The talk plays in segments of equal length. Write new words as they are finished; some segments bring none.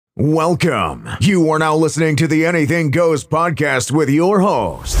Welcome. You are now listening to the Anything Goes podcast with your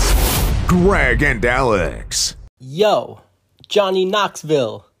hosts, Greg and Alex. Yo, Johnny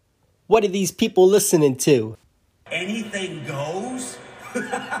Knoxville. What are these people listening to? Anything goes? This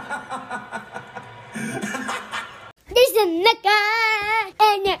is Mecca,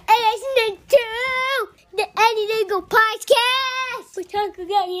 and you're listening to the Anything Go podcast. We're talking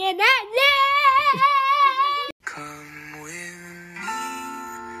about it now. Come with me,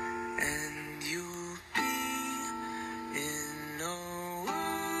 and you'll be in a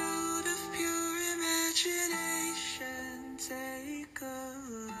world of pure imagination. Take a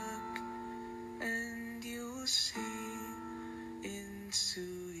look, and you'll see into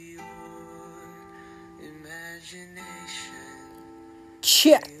your imagination.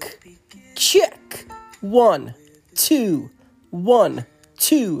 Check. 1, 2, 1,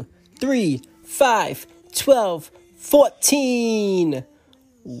 2, 3, 5, 12, 14.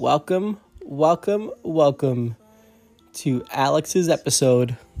 Welcome to Alex's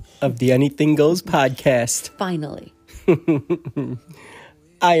episode of the Anything Goes podcast. Finally.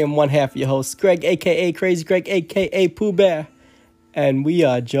 I am one half of your host, Greg, a.k.a. Crazy Greg, a.k.a. Pooh Bear. And we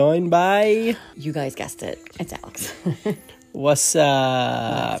are joined by... You guys guessed it. It's Alex. What's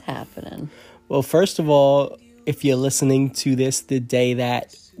up? What's happening? Well, first of all, if you're listening to this the day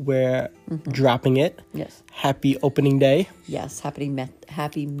that we're dropping it, Yes. happy opening day. Yes. Happy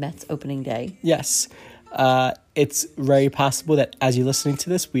Mets opening day. Yes. It's very possible that as you're listening to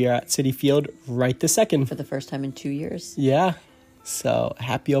this, we are at Citi Field right this second. For the first time in 2 years. Yeah. So,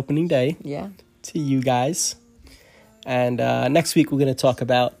 happy opening day Yeah. to you guys. And next week, we're going to talk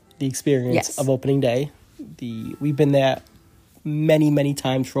about the experience Yes. of opening day. We've been there many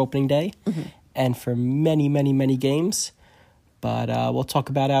times for opening day and for many games. But we'll talk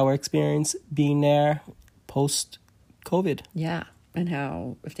about our experience being there post-COVID. Yeah. And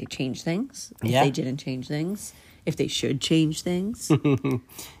how, if they change things, if Yeah. they didn't change things, if they should change things.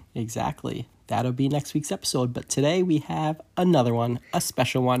 Exactly. That'll be next week's episode. But today we have another one, a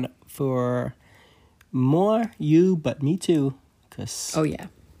special one for more you, but me too. Because Oh, yeah.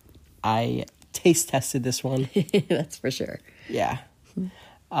 I taste tested this one. That's for sure. Yeah.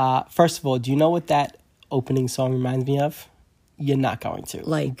 First of all, do you know what that opening song reminds me of? You're not going to.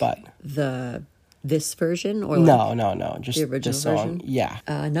 Like but this version? Or like no. Just the original song. version? Yeah.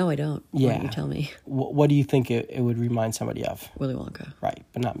 No, I don't. Why Yeah. don't you tell me? What do you think it would remind somebody of? Willy Wonka. Right,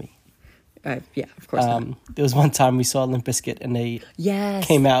 but not me. Yeah, of course not. There was one time we saw Limp Bizkit and they Yes.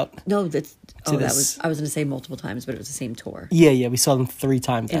 came out. No, that's... to Oh, that this. was... I was going to say multiple times, but it was the same tour. Yeah, we saw them 3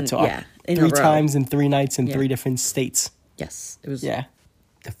 times that In- tour. yeah, in a 3 row. times in 3 nights in Yeah. 3 different states. Yes. It was... Yeah.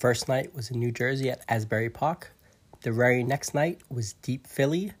 The first night was in New Jersey at Asbury Park. The very next night was Deep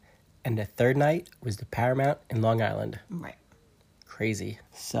Philly. And the third night was the Paramount in Long Island. Right. Crazy.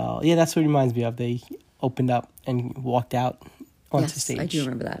 So, yeah, that's what it reminds me of. They opened up and walked out onto stage. I do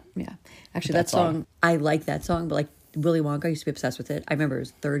remember that. Yeah. Actually, That that song, I like that song, but like Willy Wonka, I used to be obsessed with it. I remember it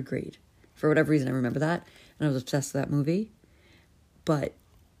was 3rd grade. For whatever reason, I remember that. And I was obsessed with that movie. But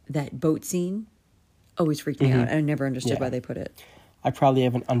that boat scene always freaked me out. And I never understood Yeah. why they put it. I probably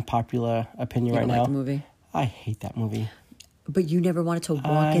have an unpopular opinion You right don't now. like the movie? I hate that movie. But you never wanted to walk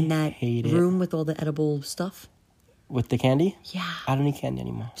I in that hate it. room with all the edible stuff? With the candy? Yeah. I don't eat candy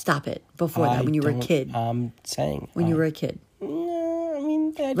anymore. Stop it. Before that, when you were a don't- kid. I'm saying. When you were a kid. I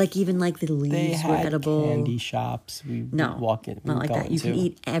mean, Like even like the they leaves were had edible. candy shops. We would No. walk in. Not we'd like go that. You can into.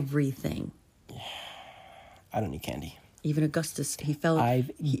 eat everything. I don't eat candy. Even Augustus, he fell...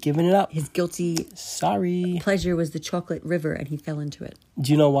 I've given it up. His guilty Sorry. pleasure was the chocolate river, and he fell into it.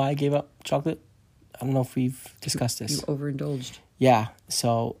 Do you know why I gave up chocolate? I don't know if we've discussed You this. overindulged. Yeah.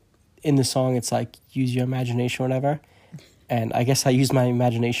 So in the song, it's like use your imagination or whatever. And I guess I used my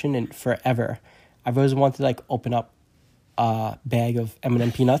imagination and forever. I've always wanted to like open up a bag of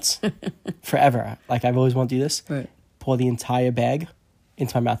M&M peanuts forever. Like I've always wanted to do this. Right. Pour the entire bag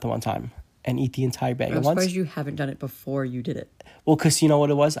into my mouth at one time and eat the entire bag I'm at once. surprised you haven't done it before you did it. Well, because you know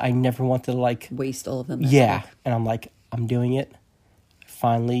what it was? I never wanted to like... Waste all of them. that Yeah. quick. And I'm like, I'm doing it.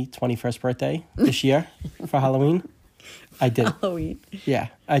 Finally, 21st birthday this year for Halloween. I did it. Halloween. Yeah,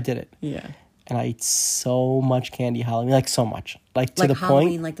 I did it. Yeah. And I ate so much candy Halloween. Like so much. Like to Like the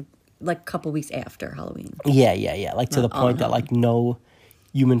Halloween, point... like a couple weeks after Halloween. Yeah. Like to the Not all point that like no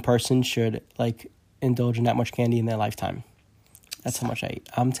human person should like indulge in that much candy in their lifetime. That's how much I ate.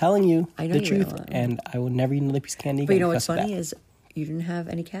 I'm telling you I know the you truth. ate a lot. And I will never eat another piece of candy But again. you know what's because of funny that. is you didn't have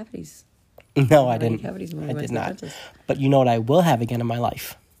any cavities. No, I How many didn't. cavities when we I went did to the not. dentist? But you know what I will have again in my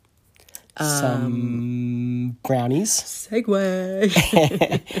life? Some brownies Segway.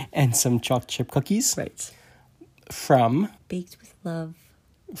 and some chocolate chip cookies Right. from Baked with love.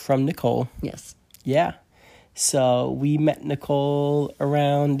 from Nicole. Yes. Yeah. So we met Nicole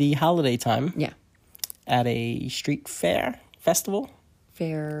around the holiday time Yeah. at a street fair festival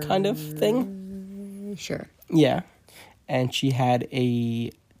Fair. kind of thing. Sure. Yeah. And she had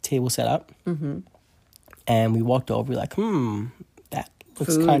a table set up. Mm-hmm. And we walked over, like, that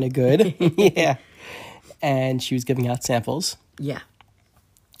looks Food. kind of good. Yeah. And she was giving out samples. Yeah.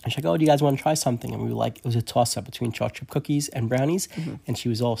 And she's like, oh, do you guys want to try something? And we were like, it was a toss-up between chocolate chip cookies and brownies. And she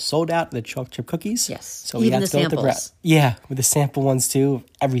was all sold out of the chocolate chip cookies. Yes. So we Even had the to go with samples. yeah, with the sample ones too,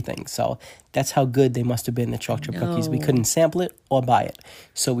 everything. So that's how good they must have been, the chocolate chip cookies. We couldn't sample it or buy it.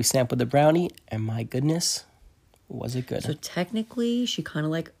 So we sampled the brownie, and my goodness, was it good. So technically, she kind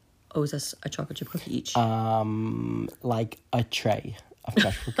of like owes us a chocolate chip cookie each. Like a tray of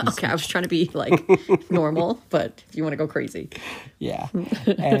chocolate cookies. Okay, I was trying to be like normal, but if you want to go crazy. Yeah.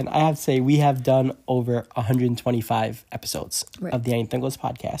 And I have to say, we have done over 125 episodes Right. of the Anything Goes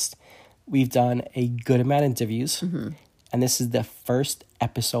podcast. We've done a good amount of interviews. And this is the first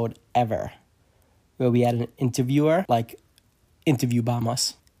episode ever where we had an interviewer, like, interview bomb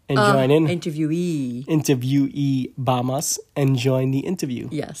us and join in. Interviewee bomb us and join the interview.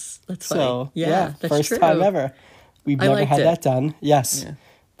 Yes, that's funny. So, yeah, that's first true. time ever. We've I never liked had it. that done. Yes. Yeah.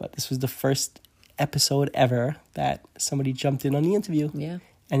 But this was the first episode ever that somebody jumped in on the interview Yeah.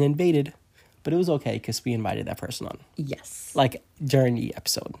 and invaded. But it was okay because we invited that person on, Yes. like, during the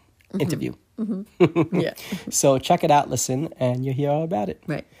episode interview. Yeah. So check it out, listen, and you'll hear all about it.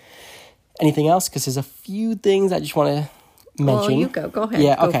 Right. Anything else? Because there's a few things I just want to mention. Oh, you go. Go ahead.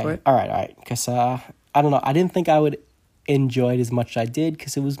 Yeah, Go okay. for it. All right. Because, I don't know. I didn't think I would enjoy it as much as I did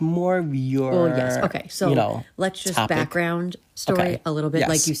because it was more of your, Well, yes. Okay. So you know, let's just topic. background story Okay. a little bit. Yes.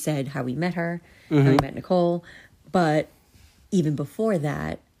 Like you said, how we met her, how we met Nicole. But even before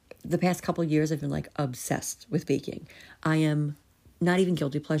that, the past couple of years, I've been like obsessed with baking. I am not even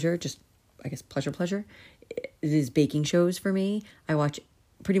guilty pleasure, just I guess pleasure. It is baking shows for me. I watch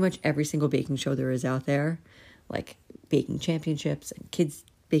pretty much every single baking show there is out there, like baking championships and kids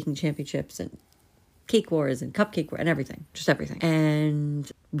baking championships and cake wars and cupcake war and everything, just everything. And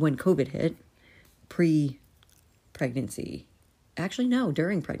when COVID hit, pre-pregnancy, actually no,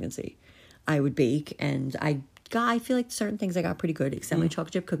 during pregnancy, I would bake, and I feel like certain things I got pretty good, except my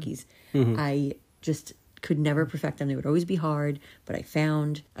chocolate chip cookies. I just could never perfect them. They would always be hard, but I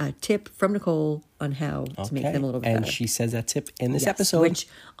found a tip from Nicole on how to make them a little bit and better. she says that tip in this Yes, episode. which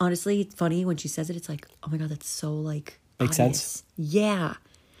honestly, it's funny when she says it. It's like, oh my god, that's so like Makes obvious. sense? Yeah,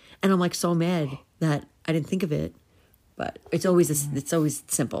 and I'm like so mad that I didn't think of it, but it's always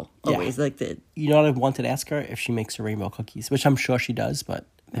simple. Yeah. Always like the. You know what I wanted to ask her? If she makes her rainbow cookies, which I'm sure she does, but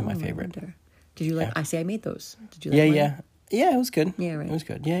they're my favorite. wonder. Did you like? Yeah. I say I made those. Did you? Like Yeah, mine? yeah. Yeah, it was good. Yeah, right. It was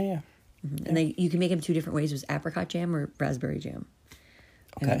good. Yeah, yeah. And you can make them two different ways. It was apricot jam or raspberry jam.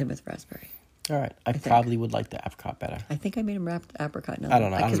 I Okay. made them with raspberry. All right. I probably would like the apricot better. I think I made them wrapped apricot. No, I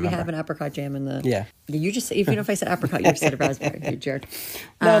don't know. I don't because we have remember. an apricot jam in the. Yeah. You just if if I said apricot, you said raspberry. You jerk.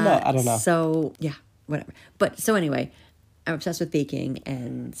 No, I don't know. So yeah, whatever. But so anyway, I'm obsessed with baking,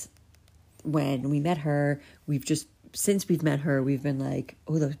 and when we met her, since we've met her, we've been like,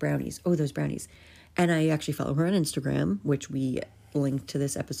 oh those brownies, and I actually follow her on Instagram, which we linked to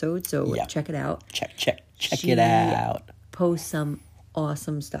this episode. So Yeah. check it out. Check She it out. Posts some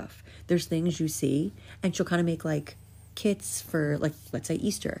awesome stuff. There's things you see, and she'll kind of make like kits for like, let's say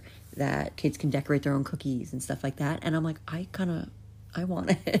Easter, that kids can decorate their own cookies and stuff like that. And I'm like, I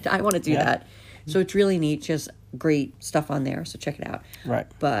want it. I want to do Yeah. that. So it's really neat. Just great stuff on there. So check it out. Right.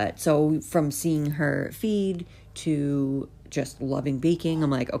 But so from seeing her feed to just loving baking, I'm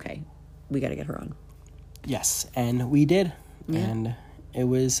like, okay, we got to get her on. Yes, and we did. And it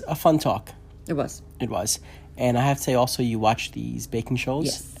was a fun talk. It was. It was. And I have to say also, you watch these baking shows.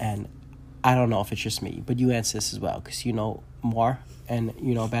 Yes. And I don't know if it's just me, but you answer this as well because you know more and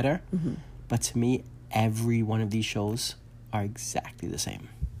you know better. Mm-hmm. But to me, every one of these shows are exactly the same.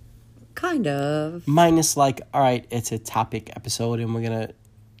 Kind of. Minus like, all right, it's a topic episode and we're going to,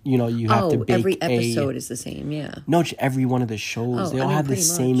 you have to bake every episode is the same. Yeah. No, just every one of the shows. Oh, They I all mean, have the pretty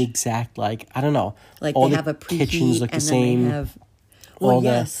same much. exact, like, I don't know. Like all they the have a preheat kitchens look and the then same. they have. Well, all the-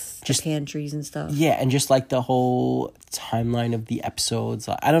 yes, just- the pantries and stuff. Yeah, and just like the whole timeline of the episodes.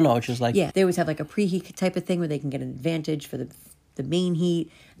 I don't know. It's just like, Yeah, they always have like a preheat type of thing where they can get an advantage for the main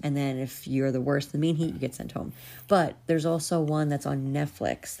heat, and then if you're the worst in the main heat, you get sent home. But there's also one that's on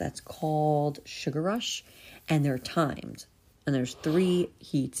Netflix that's called Sugar Rush, and they're timed, and there's 3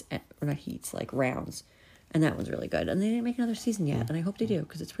 heats, or not heats, like rounds, and that one's really good. And they didn't make another season yet, and I hope they do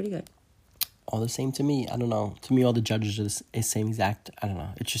because it's pretty good. all the same to me. I don't know. To me, all the judges are the same exact. I don't know.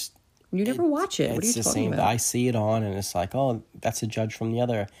 It's just You never watch it. What are you It's the talking same. about? I see it on, and it's like, oh, that's a judge from the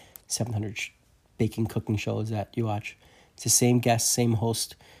other 700 baking cooking shows that you watch. It's the same guest, same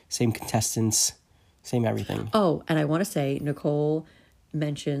host, same contestants, same everything. Oh, and I want to say Nicole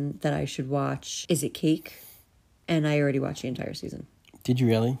mentioned that I should watch Is It Cake? And I already watched the entire season. Did you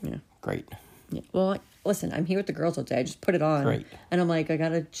really? Yeah. Great. Yeah. Well, listen, I'm here with the girls all day. I just put it on. Great. And I'm like, I got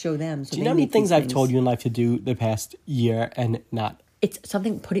to show them. So Do you know how many things I've told you in life to do the past year and not? It's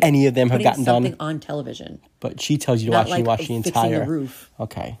something putting Any of them have putting gotten done? something on television. But she tells you to Not watch and you like watch the fixing the entire roof.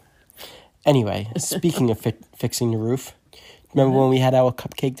 Okay. Anyway, speaking of fixing the roof, remember when we had our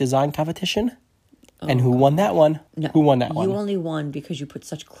cupcake design competition? And who won that one? No, Who won that one? You only won because you put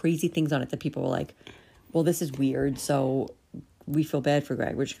such crazy things on it that people were like, well, this is weird, so we feel bad for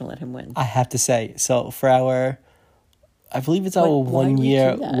Greg. We're just going to let him win. I have to say, so for our, I believe it's our Why did we 1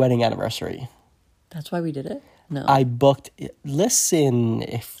 year do that? wedding anniversary. That's why we did it? No. I booked. Listen,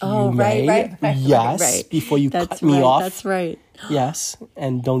 if oh, you may, right. yes, before you That's cut me right, off. That's right. Yes,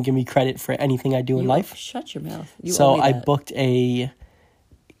 and don't give me credit for anything I do in life. Shut your mouth. You So owe me I that. booked a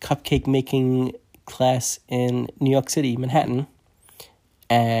cupcake making class in New York City, Manhattan,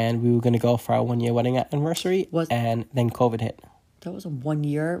 and we were going to go for our 1 year wedding anniversary, and then COVID hit. That was a 1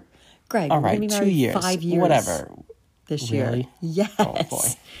 year. Greg, All we're right, gonna be 2 married years, 5 years. whatever. This year. Really? Yes. Oh, boy.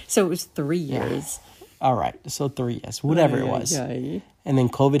 So it was 3 years. All right, so 3 years, whatever it was. Ay. And then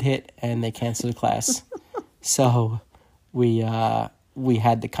COVID hit, and they canceled the class. So we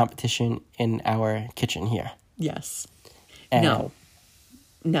had the competition in our kitchen here. Yes. And-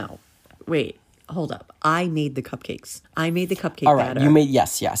 No. Wait. Hold up. I made the cupcakes. I made the cupcake All right, batter. you made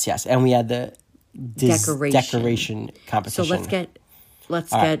yes, and we had the Decoration. competition. So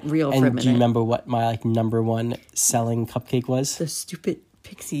let's All right, get real and for a minute. do you remember what my number one selling cupcake was? The stupid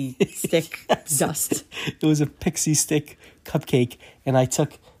pixie stick dust. It was a pixie stick cupcake, and I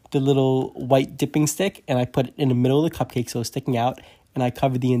took the little white dipping stick and I put it in the middle of the cupcake so it was sticking out, and I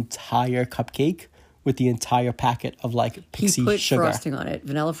covered the entire cupcake with the entire packet of like pixie He put sugar. frosting on it,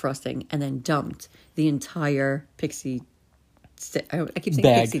 vanilla frosting, and then dumped the entire pixie stick. I keep saying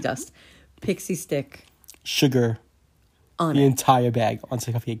Bag. pixie dust. Pixie stick Sugar, on the it. entire bag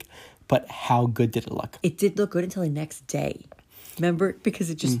onto the cupcake. But how good did it look? It did look good until the next day. Remember? Because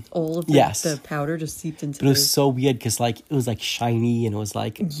it just, all of Yes. the powder just seeped into But it was so weird because like it was like shiny and it was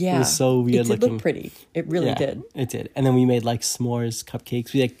like yeah. it was so weird It did looking. look pretty. It really Yeah, did. It did. And then we made like s'mores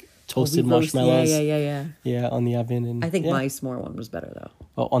cupcakes. We like toasted We roast- marshmallows. Yeah. Yeah, on the oven, and I think yeah. my s'more one was better though.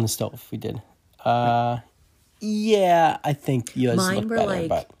 Oh, on the stove we did. Yeah, I think yours Mine looked were better,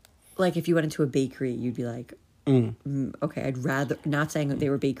 but like if you went into a bakery, you'd be like, okay, I'd rather, not saying that they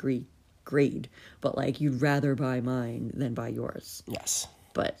were bakery grade, but like you'd rather buy mine than buy yours. yes,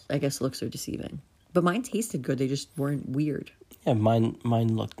 But I guess looks are deceiving. But mine tasted good. They just weren't weird. yeah. Mine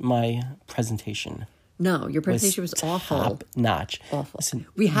looked. My presentation No, your presentation was awful. top notch. Awful. Listen,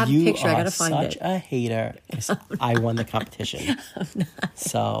 We have a you picture. I are gotta find such it. a hater. 'Cause I won the competition.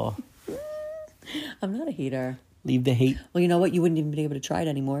 So I'm not a hater. leave the hate. Well, you know what? You wouldn't even be able to try it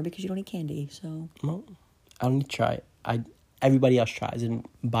anymore because you don't eat candy. So Well, I don't need to try it. Everybody else tries and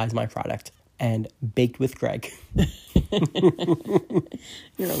buys my product. And baked with Greg.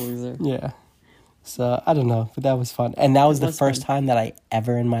 you're a loser. Yeah. So I don't know, but that was fun. And that was the was first fun. time that I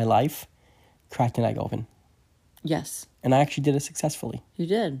ever in my life cracked an egg open. Yes, And I actually did it successfully. you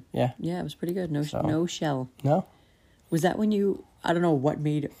did. Yeah. Yeah, it was pretty good. No, So- no shell. No? Was that when you? I don't know what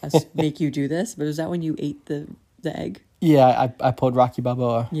made us make you do this, but was that when you ate the egg? Yeah, I pulled Rocky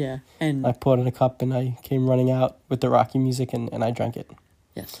Balboa. Yeah, and I poured it in a cup and I came running out with the Rocky music and I drank it.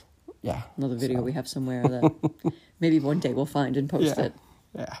 yes, Yeah. another video So, we have somewhere that maybe one day we'll find and post yeah. it.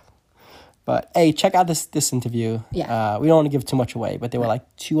 Yeah. But hey, check out this interview. Yeah. We don't want to give too much away, but there were like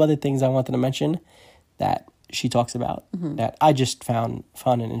two other things I wanted to mention that she talks about Mm-hmm. that I just found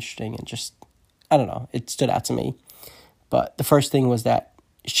fun and interesting and just, I don't know, it stood out to me. But the first thing was that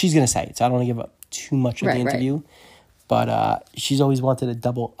she's going to say it, so I don't want to give up too much of Right, the right. interview. But she's always wanted a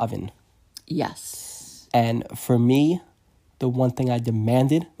double oven. Yes. And for me, the one thing I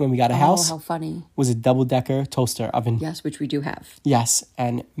demanded when we got a house Oh, how funny. was a double-decker toaster oven. Yes, which we do have. Yes,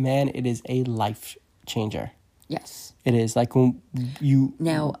 and man, it is a life changer. Yes. It is like when you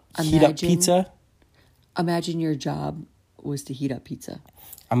Now, heat up imagine- pizza. Imagine your job was to heat up pizza.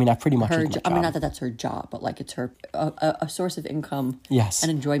 I mean, I pretty much Her, eat my I mean, job. not that that's her job, but like it's her a source of income. Yes,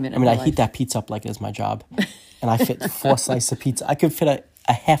 and enjoyment. I mean, in I her heat life. that pizza up like it's my job, and I fit 4 slices of pizza. I could fit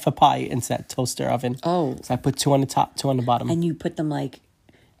a half a pie into that toaster oven. Oh. so I put 2 on the top, 2 on the bottom. And you put them like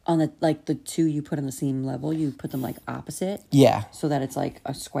on the two you put on the same level. You put them like opposite, yeah, so that it's like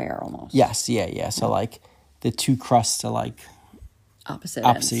a square almost. yes, yeah. So like the 2 crusts are like opposite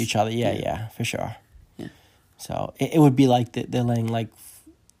opposite ends. each other. Yeah, for sure. Yeah. So it would be like they're laying like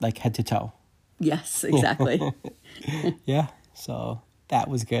head to toe. Yes, exactly. Yeah. So that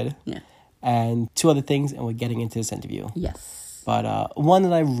was good. Yeah. And 2 other things, and we're getting into this interview. Yes. But one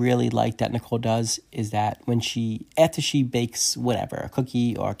that I really like that Nicole does is that when after she bakes whatever, a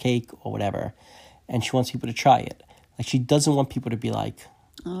cookie or a cake or whatever, and she wants people to try it, like she doesn't want people to be like,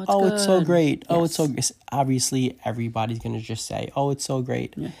 Oh, it's so good. great. Oh, it's Yes. so great. Obviously, everybody's going to just say, oh, it's so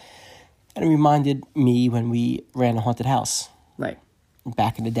great. Yeah. And it reminded me when we ran a haunted house Right.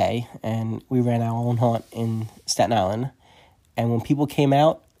 back in the day, and we ran our own haunt in Staten Island. And when people came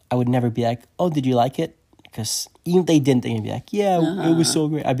out, I would never be like, oh, did you like it? Because even if they didn't, they'd be like, yeah, it was so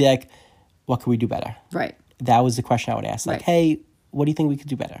great. I'd be like, what could we do better? Right. That was the question I would ask. Like, Right. hey, what do you think we could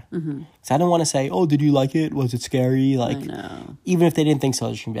do better? Because I don't want to say, oh, did you like it? Was it scary? Like, know. even if they didn't think so,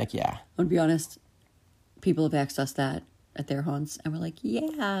 they're just going to be like, yeah. I'm gonna be honest, people have asked us that at their haunts, and we're like,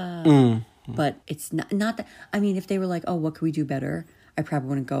 yeah. But it's not that. I mean, if they were like, oh, what could we do better? I probably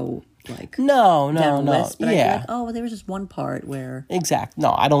wouldn't go like No, down a no. list. But I'd be Yeah, like, oh, well, there was just one part where exactly.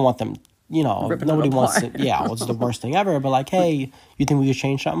 No, I don't want them, Ripping it nobody wants to, apart. yeah, well, it's the worst thing ever. But like, hey, you think we could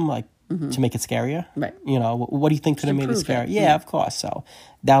change something like to make it scarier? Right. What do you think could have made it improve scary? it. Yeah, Yeah. of course. So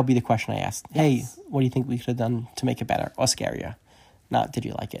that would be the question I asked. Hey, what do you think we could have done to make it better or scarier? Not, did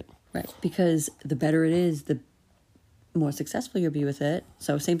you like it? right, because the better it is, the more successful you'll be with it.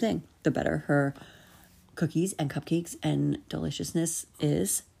 So same thing. The better her cookies and cupcakes and deliciousness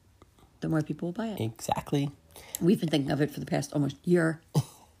is, the more people will buy it. Exactly. We've been thinking of it for the past almost year.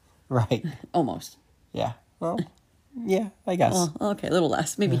 Right. Almost. Yeah. Well, yeah, I guess. Well, okay, a little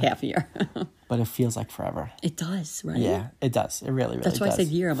less, maybe half a year. But it feels like forever. It does, right? Yeah, it does. It really, really That's why does. I said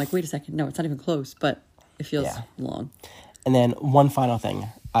year. I'm like, wait a second. No, it's not even close, but it feels Yeah. long. And then one final thing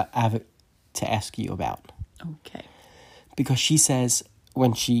I have to ask you about. Okay. Because she says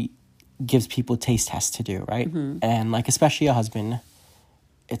when she gives people taste tests to do, right? And like, especially a husband,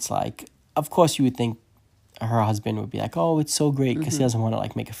 it's like, of course you would think her husband would be like, oh, it's so great, because he doesn't want to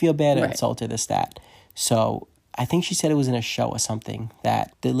like make her feel bad or Right. insult her, this, that. So I think she said it was in a show or something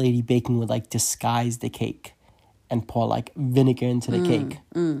that the lady baking would like disguise the cake and pour like vinegar into the cake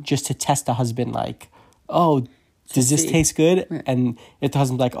just to test the husband, like, oh, does this see. taste good? And if the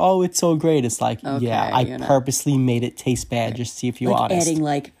husband's like, oh, it's so great, it's like, yeah, Okay, I you know. purposely made it taste bad just to see if you're Like honest. adding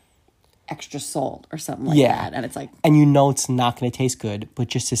like extra salt or something like Yeah. that. And it's like, And you know it's not going to taste good, but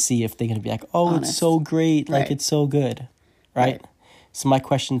just to see if they're going to be like, oh, it's Honest. so great, like Right. it's so good, right? Right. So my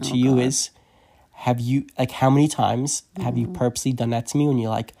question to you is, have you, like, how many times have you purposely done that to me when you're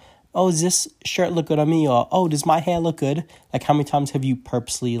like, oh, does this shirt look good on me? Or, oh, does my hair look good? Like, how many times have you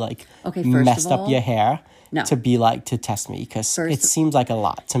purposely, like, Okay, first messed of up all, your hair no. to be like, to test me? Because First it seems like a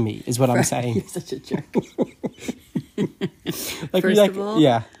lot to me, is what I'm you're saying. such a jerk. Like, First like, of all,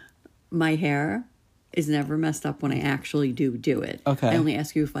 yeah. My hair is never messed up when I actually do it. Okay. I only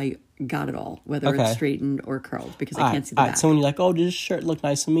ask you if I got it all, whether Okay. it's straightened or curled, because I All can't right, see the all back. right. So when you're like, oh, does this shirt look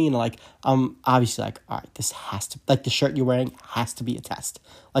nice on me? And like, obviously like, all right, this has to, like the shirt you're wearing has to be a test.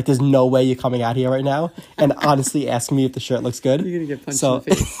 Like there's no way you're coming out here right now and honestly asking me if the shirt looks good. You're going to get punched so, in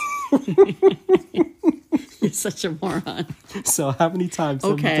the face. You're such a moron. So how many times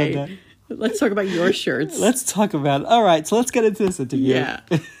have you done Okay. that? Let's talk about your shirts. Let's talk about it. All right, so let's get into this interview. Yeah.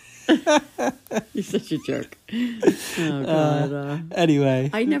 You're such a jerk. Oh, God. Anyway.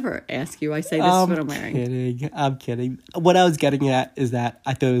 I never ask you. I say, this is what I'm wearing. I'm kidding. What I was getting at is that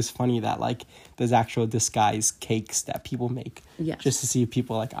I thought it was funny that like there's actual disguise cakes that people make. Yes. Just to see if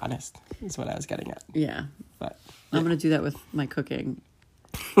people are like honest. That's what I was getting at. Yeah. But I'm going to do that with my cooking.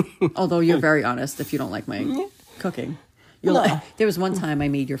 Although you're very honest if you don't like my cooking. You're No. like, there was one time I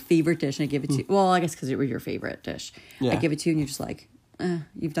made your favorite dish and I gave it to you. Well, I guess because it was your favorite dish. Yeah. I give it to you and you're just like,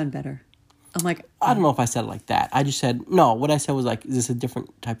 you've done better. I'm like, I don't know if I said it like that. I just said, no, what I said was like, is this a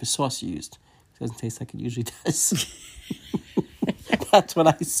different type of sauce you used? It doesn't taste like it usually does. That's what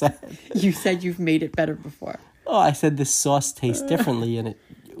I said. you said you've made it better before. Oh, I said this sauce tastes differently and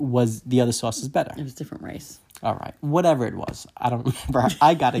the other sauce is better. It was different rice. All right. Whatever it was. I don't remember.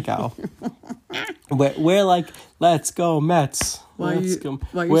 I gotta go. We're like, let's go Mets. Why are Let's you- go.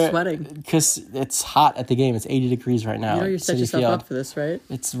 why are you sweating? Because it's hot at the game. It's 80 degrees right now. You know you at set Citi yourself Field. up for this, right?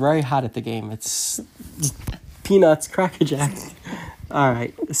 It's very hot at the game. It's peanuts, Cracker Jack. All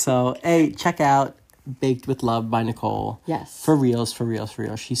right. So, hey, check out Baked with Love by Nicole. Yes. For reals, for reals, for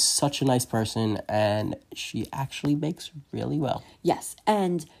reals. She's such a nice person, and she actually bakes really well. Yes.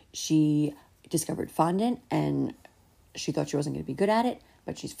 And she discovered fondant and she thought she wasn't going to be good at it,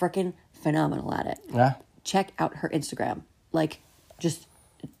 but she's freaking phenomenal at it. Yeah. Check out her Instagram. Like, just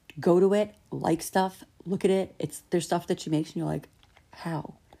go to it, like stuff, look at it. There's stuff that she makes and you're like,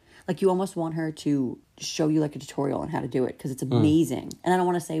 how? Like, you almost want her to show you like a tutorial on how to do it because it's amazing. And I don't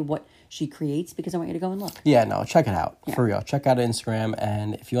want to say what she creates because I want you to go and look. Yeah, no, check it out. For real. Check out her Instagram.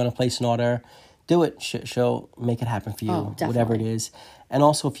 And if you want to place an order, do it. She'll make it happen for you, whatever it is. And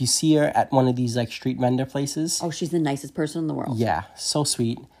also, if you see her at one of these like street vendor places. Oh, she's the nicest person in the world. Yeah, so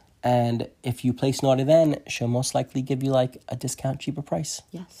sweet. And if you place an order then, she'll most likely give you like a discount, cheaper price.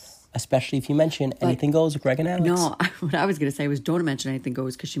 Yes. Especially if you mention Anything Goes with Greg and Alex. No, what I was going to say was don't mention Anything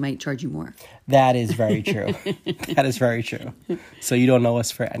Goes because she might charge you more. That is very true. That is very true. So you don't know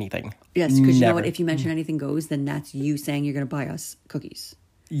us for anything. Yes, because you know what? If you mention Anything Goes, then that's you saying you're going to buy us cookies.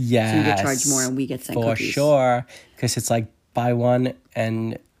 Yes. So you get charged more and we get sent cookies. For sure. Because it's like buy one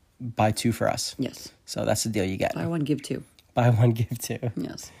and buy two for us. Yes. So that's the deal you get. Buy one, give two. Buy one, give two.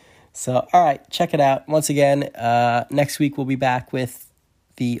 Yes. So, all right, check it out. Once again, next week we'll be back with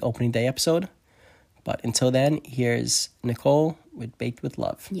the opening day episode. But until then, here's Nicole with Baked with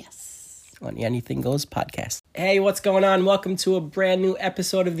Love. Yes. On the Anything Goes podcast. Hey, what's going on? Welcome to a brand new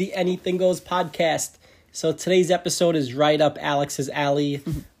episode of the Anything Goes podcast. So today's episode is right up Alex's alley.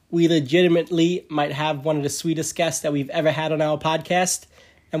 We legitimately might have one of the sweetest guests that we've ever had on our podcast.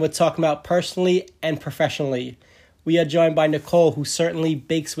 And we're talking about personally and professionally. We are joined by Nicole, who certainly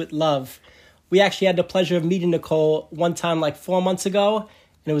bakes with love. We actually had the pleasure of meeting Nicole one time like 4 months ago.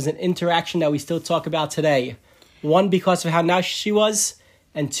 And it was an interaction that we still talk about today. One, because of how nice she was.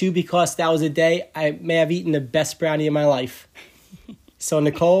 And two, because that was a day I may have eaten the best brownie of my life. So,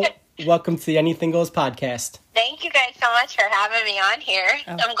 Nicole, welcome to the Anything Goes podcast. Thank you guys so much for having me on here.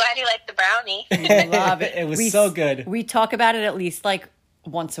 I'm glad you liked the brownie. Love it. It was so good. We talk about it at least like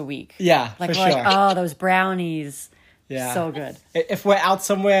once a week. Yeah, like, for we're sure. like, oh, those brownies. Yeah. So good. If we're out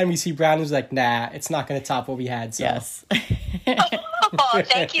somewhere and we see brownies, like, nah, it's not going to top what we had. So. Yes. Oh,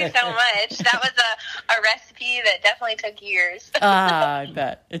 thank you so much. That was a recipe that definitely took years. I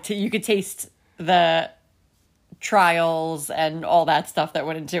bet. You could taste the trials and all that stuff that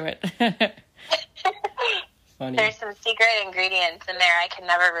went into it. Funny. There's some secret ingredients in there I can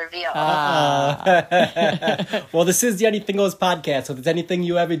never reveal. Well, this is the Anything Goes podcast, so if there's anything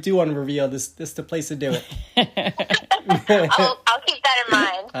you ever do want to reveal, this is the place to do it. I'll keep that in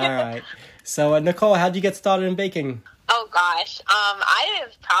mind. All right. So, Nicole, how'd you get started in baking? Oh, gosh. I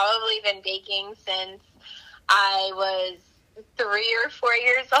have probably been baking since I was 3 or 4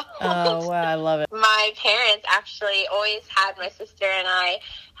 years old. Oh, wow, I love it. My parents actually always had my sister and I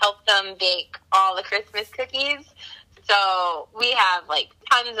help them bake all the Christmas cookies. So we have like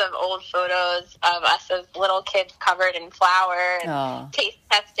tons of old photos of us as little kids covered in flour and taste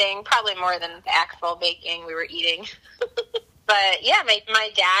testing, probably more than the actual baking we were eating. But yeah, my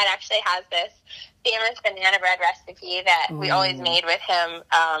dad actually has this famous banana bread recipe that we always made with him.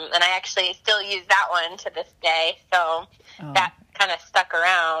 And I actually still use that one to this day. So that kind of stuck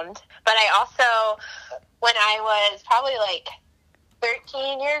around. But I also, when I was probably like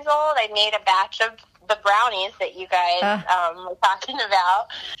 13 years old, I made a batch of the brownies that you guys were talking about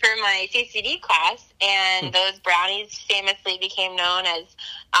for my CCD class, and those brownies famously became known as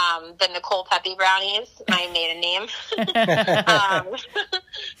the Nicole Pepe brownies, my maiden name.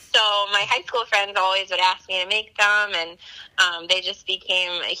 So my high school friends always would ask me to make them, and they just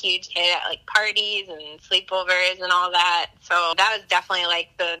became a huge hit at like parties and sleepovers and all that. So that was definitely like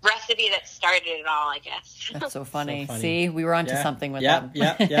the recipe that started it all, I guess. That's so funny. So funny. See, we were onto something with them.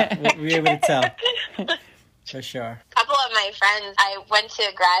 Yeah. We were able to tell. For sure. A couple of my friends, I went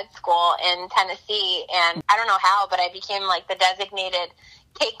to grad school in Tennessee, and I don't know how, but I became like the designated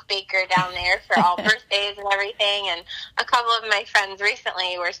cake baker down there for all birthdays and everything. And a couple of my friends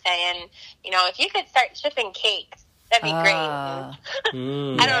recently were saying, you know, if you could start shipping cakes, that'd be great. I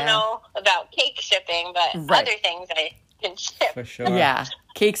don't know about cake shipping, but other things I can ship. For sure. Yeah.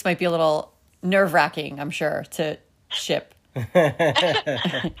 Cakes might be a little nerve-wracking, I'm sure, to ship. For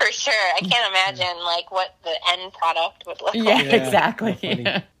sure. I can't imagine like what the end product would look like.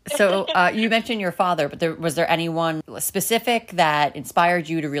 Exactly. So you mentioned your father, but was there anyone specific that inspired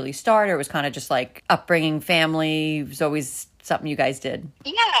you to really start, or it was kind of just like upbringing, family? It was always something you guys did?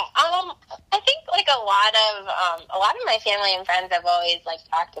 Yeah, I think like a lot of my family and friends have always like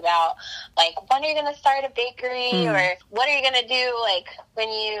talked about like, when are you going to start a bakery, or what are you going to do like when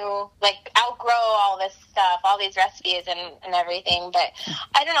you like outgrow all this stuff, all these recipes and everything. But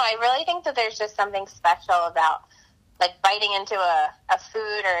I don't know, I really think that there's just something special about like biting into a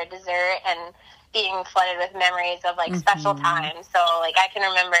food or a dessert and being flooded with memories of like special times. So like I can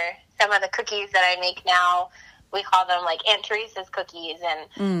remember some of the cookies that I make now. We call them like Aunt Teresa's cookies,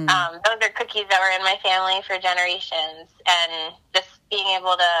 and those are cookies that were in my family for generations. And just being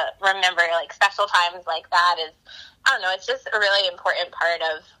able to remember like special times like that is, I don't know, it's just a really important part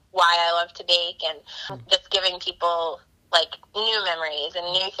of why I love to bake, and just giving people like new memories and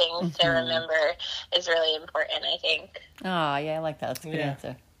new things to remember is really important, I think. Oh, yeah, I like that. That's a good Yeah.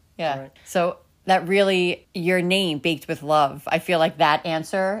 answer. Yeah. Right. So that really, your name, Baked with Love, I feel like that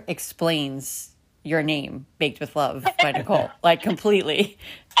answer explains your name, Baked with Love by Nicole, like completely.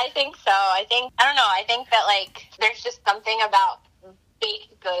 I think so. I think that like there's just something about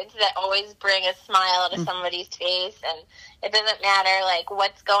baked goods that always bring a smile to somebody's face, and it doesn't matter like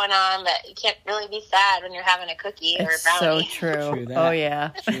what's going on, but you can't really be sad when you're having a cookie or a It's so brownie. true. True that. Oh, yeah.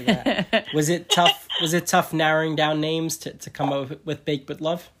 True that. Was it tough narrowing down names to come up with Baked with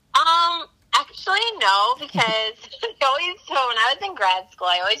Love? Actually, no, because when I was in grad school,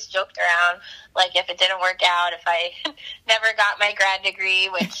 I always joked around, like, if it didn't work out, if I never got my grad degree,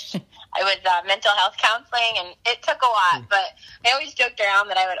 which I was mental health counseling, and it took a lot, but I always joked around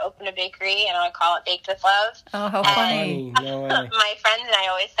that I would open a bakery, and I would call it Baked with Love. Oh, how Funny. funny. No way. My friends and I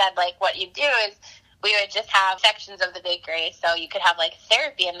always said, like, what you do is we would just have sections of the bakery, so you could have, like,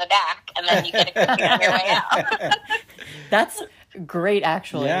 therapy in the back, and then you get a cookie on your way out. That's great,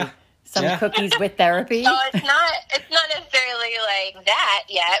 actually. Yeah. Some Yeah. cookies with therapy. So it's not necessarily like that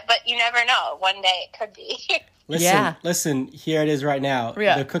yet, but you never know. One day it could be. Listen, here it is right now.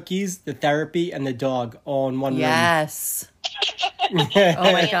 Yeah. The cookies, the therapy, and the dog all in one Yes. Oh, my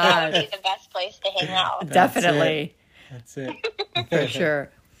That would God. be the best place to hang out. Definitely. That's it. For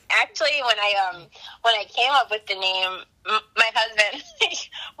sure. Actually, when I came up with the name, my husband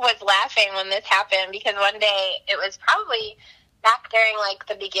was laughing when this happened, because one day, it was probably back during like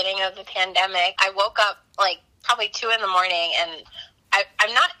the beginning of the pandemic, I woke up like probably 2 a.m, and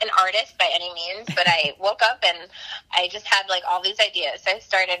I'm not an artist by any means, but I woke up and I just had like all these ideas. So I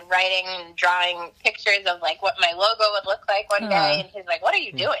started writing and drawing pictures of like what my logo would look like one day, and he's like, "What are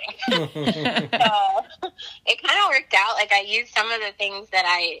you doing?" So it kind of worked out. Like, I used some of the things that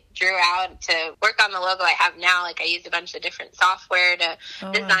I drew out to work on the logo I have now. Like, I used a bunch of different software to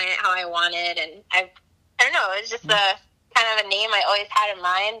design it how I wanted, and I don't know, it was just a kind of a name I always had in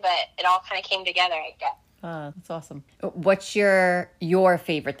mind, but it all kind of came together, I guess. Oh, that's awesome. What's your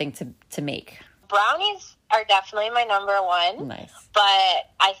favorite thing to make? Brownies are definitely my number one. Nice. But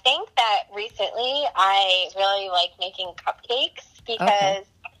I think that recently I really like making cupcakes, because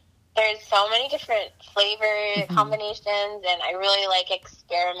there's so many different flavor combinations, and I really like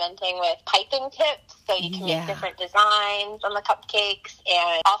experimenting with piping tips, so you can make different designs on the cupcakes,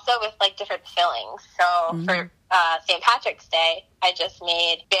 and also with like different fillings. So for St. Patrick's Day, I just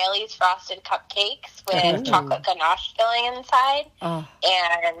made Bailey's frosted cupcakes with chocolate ganache filling inside,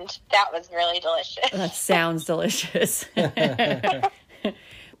 and that was really delicious. That sounds delicious.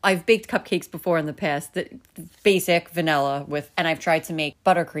 I've baked cupcakes before in the past, the basic vanilla and I've tried to make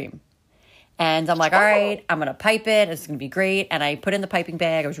buttercream. And I'm like, all right, I'm going to pipe it. It's going to be great. And I put in the piping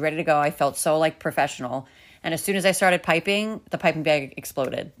bag. I was ready to go. I felt so like professional. And as soon as I started piping, the piping bag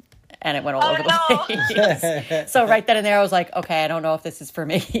exploded and it went all over the place. So right then and there, I was like, okay, I don't know if this is for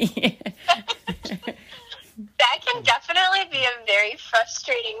me. That can definitely be a very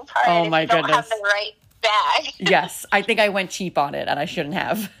frustrating part Oh, if my you don't have goodness. the right bag. Yes, I think I went cheap on it and I shouldn't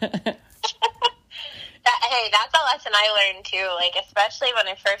have. Hey, that's a lesson I learned too. Like, especially when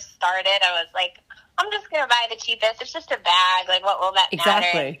I first started, I was like, I'm just going to buy the cheapest. It's just a bag. Like, what will that matter?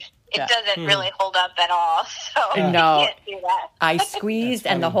 Exactly. It doesn't really hold up at all. So No. you can't do that. I squeezed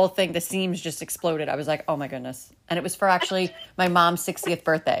and the whole thing, the seams just exploded. I was like, oh my goodness. And it was for actually my mom's 60th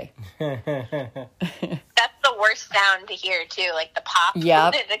birthday. That's the worst sound to hear too, like the pop.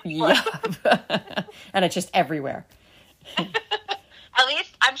 Yep. It explodes. Yep. And it's just everywhere. At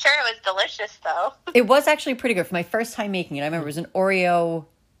least I'm sure it was delicious though. It was actually pretty good. For my first time making it, I remember it was an Oreo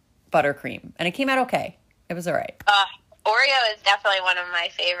buttercream. And it came out okay. It was all right. Oreo is definitely one of my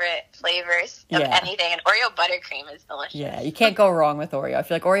favorite flavors of anything, and Oreo buttercream is delicious. Yeah, you can't go wrong with Oreo. I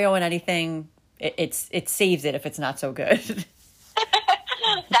feel like Oreo and anything, it saves it if it's not so good.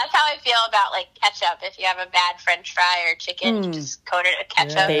 That's how I feel about like ketchup. If you have a bad French fry or chicken, you just coat it with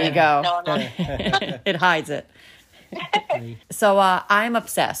ketchup. There you and go. No one will. It hides it. So I'm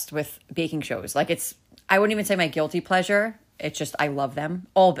obsessed with baking shows. Like I wouldn't even say my guilty pleasure. It's just I love them.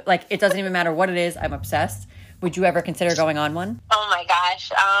 Like it doesn't even matter what it is. I'm obsessed. Would you ever consider going on one? Oh my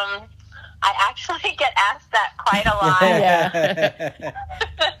gosh. I actually get asked that quite a lot. Yeah.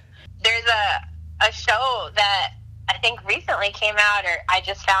 There's a show that I think recently came out, or I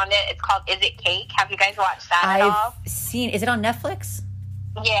just found it. It's called Is It Cake? Have you guys watched that at all? I've seen. Is it on Netflix?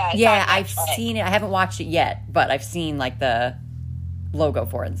 Yeah. It's Yeah, on I've Netflix. seen it. I haven't watched it yet, but I've seen like the logo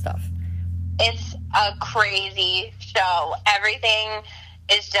for it and stuff. it's a crazy show. Everything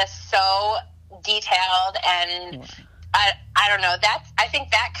is just so detailed, and I don't know. I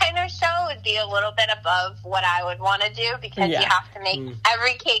think that kind of show would be a little bit above what I would want to do, because you have to make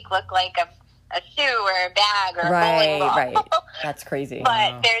every cake look like a shoe or a bag or a bowling ball. Right. That's crazy.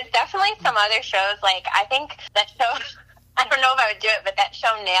 But there's definitely some other shows. Like, I think that show, I don't know if I would do it, but that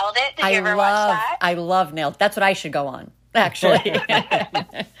show Nailed It. Did you ever watch that? I love Nailed It. That's what I should go on, actually.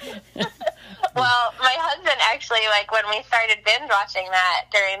 Well, my husband actually, like, when we started binge watching that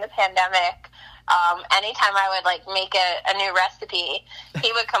during the pandemic, anytime I would, like, make a new recipe,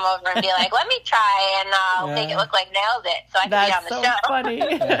 he would come over and be like, let me try and make it look like Nailed It, so I can be on the show.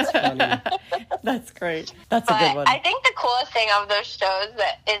 Funny. That's funny. That's great. That's But a good one. I think the coolest thing of those shows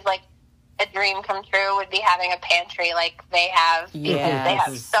that is, like, a dream come true would be having a pantry like they have, because they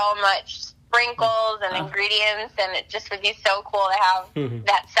have so much sprinkles and ingredients, and it just would be so cool to have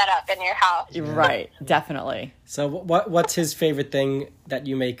that set up in your house. Right, definitely. So what's his favorite thing that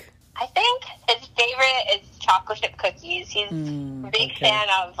you make? I think his favorite is chocolate chip cookies. He's a big fan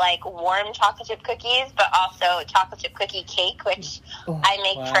of, like, warm chocolate chip cookies, but also chocolate chip cookie cake, which I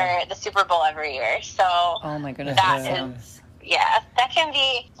make for the Super Bowl every year. So Oh my goodness. that can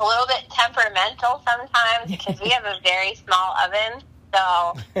be a little bit temperamental sometimes, because we have a very small oven.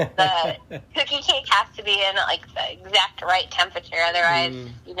 So the cookie cake has to be in, like, the exact right temperature. Otherwise,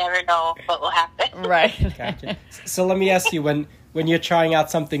 you never know what will happen. Right. Gotcha. So let me ask you, when you're trying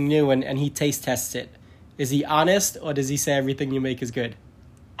out something new and he taste tests it, is he honest, or does he say everything you make is good?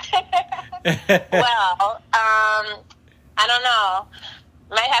 Well, I don't know.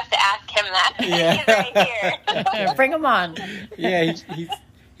 Might have to ask him that. Yeah. He's right here. Bring him on. Yeah,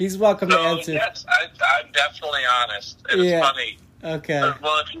 he's welcome to So, answer. yes, I'm definitely honest. It was funny. Okay.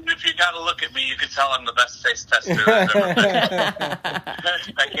 Well, if you got to look at me, you could tell I'm the best taste tester there's ever been.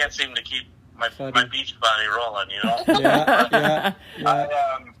 I can't seem to keep my beach body rolling, you know? Yeah.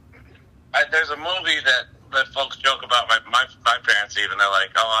 There's a movie that folks joke about. My parents even, they're like,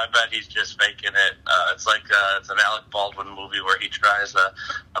 oh, I bet he's just faking it. It's like it's an Alec Baldwin movie where he tries a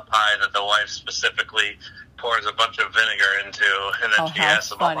pie that the wife specifically pours a bunch of vinegar into, and then she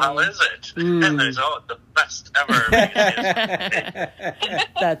asks him, how is it? And there's, the best ever.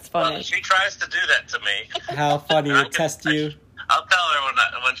 That's funny. Well, she tries to do that to me. How funny to test you. I'll tell her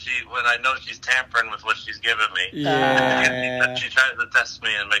when I know she's tampering with what she's giving me. Yeah. She tries to test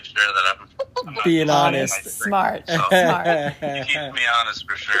me and make sure that I'm being honest. Smart. So, Smart. She keeps me honest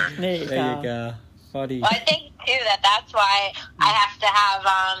for sure. There you go. Funny. Well, I think, too, that's why I have to have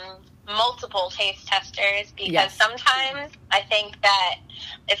multiple taste testers, because sometimes I think that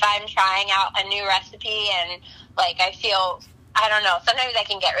if I'm trying out a new recipe and, like, I feel, I don't know, sometimes I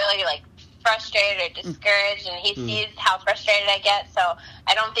can get really, like, frustrated or discouraged, and he sees how frustrated I get, so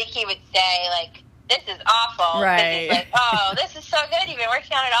I don't think he would say, like, this is awful. Right. He's like, oh, this is so good, you've been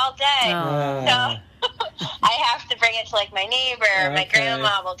working on it all day. So I have to bring it to, like, my neighbor or my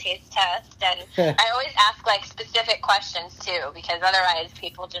grandma will taste test, and I always ask, like, specific questions, too, because otherwise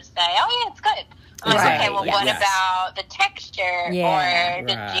people just say, oh, yeah, it's good. I'm like, okay, well, what about the texture? Or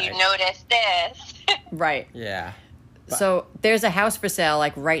did you notice this? Right. Yeah. So there's a house for sale,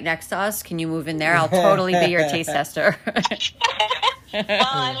 like, right next to us. Can you move in there? I'll totally be your taste tester. Well,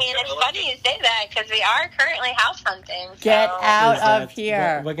 I mean, it's funny you say that, because we are currently house hunting. So. Get out of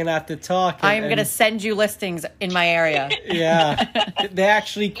here. We're going to have to talk. I'm going to send you listings in my area. Yeah. There are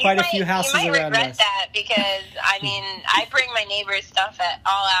actually quite a few houses around us. You might regret that, because, I mean, I bring my neighbor's stuff at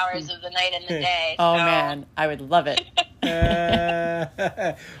all hours of the night and the day. Oh, man. I would love it.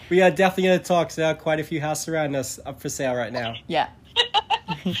 We are definitely going to talk. So there are quite a few houses around us up for sale right now. Yeah.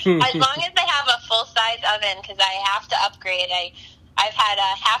 As long as I have a full-size oven, because I have to upgrade. I've had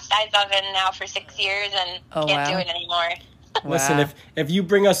a half-size oven now for 6 years and can't do it anymore. Listen, if you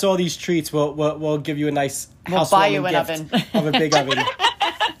bring us all these treats, we'll give you a nice We'll buy you an gift oven. of a big oven.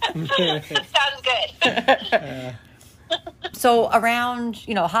 Sounds good. So around,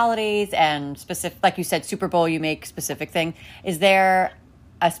 holidays and specific, like you said, Super Bowl, you make specific thing. Is there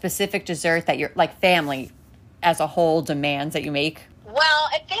a specific dessert that your like family as a whole demands that you make? Well,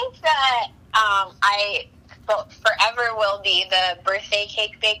 I think that I forever will be the birthday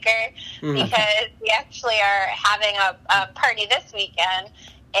cake baker, because we actually are having a party this weekend,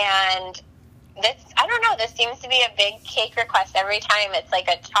 and this seems to be a big cake request every time. It's like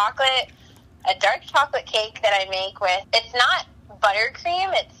a dark chocolate cake that I make with, it's not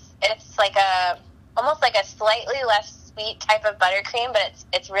buttercream, it's like almost like a slightly less sweet type of buttercream, but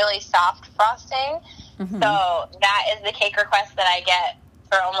it's really soft frosting. So that is the cake request that I get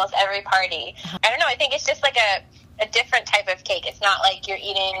for almost every party. I don't know, I think it's just like a different type of cake. It's not like you're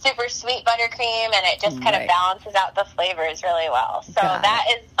eating super sweet buttercream, and it just kind of Right. balances out the flavors really well. So Got that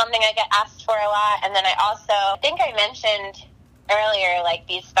is something I get asked for a lot. And then I think I mentioned earlier, like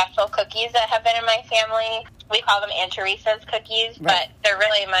these special cookies that have been in my family. We call them Aunt Teresa's cookies, Right. but they're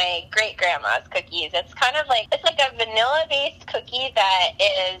really my great grandma's cookies. It's kind of like, it's like a vanilla based cookie that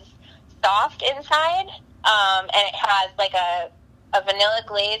is soft inside, and it has like a vanilla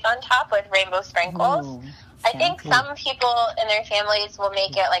glaze on top with rainbow sprinkles. Ooh, I think sounds some people in their families will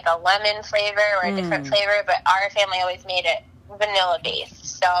make it like a lemon flavor or a different flavor, but our family always made it vanilla based.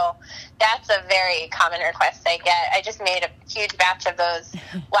 So that's a very common request I get. I just made a huge batch of those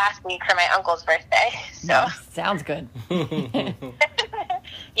last week for my uncle's birthday. So Sounds good.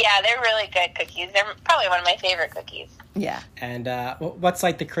 yeah, they're really good cookies. They're probably one of my favorite cookies. Yeah. And what's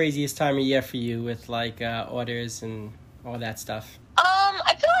like the craziest time of year for you with like orders and all that stuff?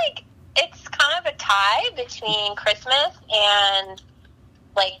 I feel like it's kind of a tie between Christmas and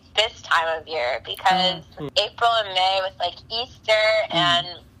like this time of year, because April and May with like Easter and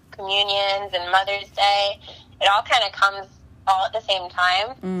communions and Mother's Day, it all kind of comes all at the same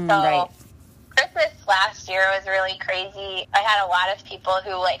time. So right. Christmas last year was really crazy. I had a lot of people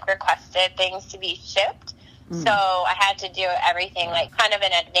who like requested things to be shipped. So I had to do everything like kind of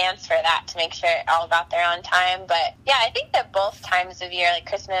in advance for that to make sure it all got there on time. But yeah, I think that both times of year, like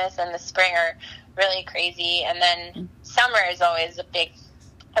Christmas and the spring, are really crazy. And then summer is always a big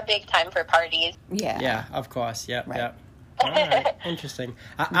time for parties. Yeah. Yeah, of course. Yep, Right. yep. All right, interesting.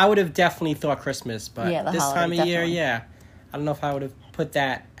 I would have definitely thought Christmas, but Yeah, the this holiday, time of year, definitely. yeah. I don't know if I would have put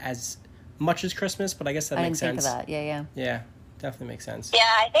that as much as Christmas, but I guess that I didn't makes think sense. of that. Yeah. Yeah, definitely makes sense. Yeah,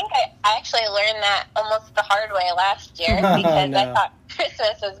 I think I actually learned that almost the hard way last year Oh, because no. I thought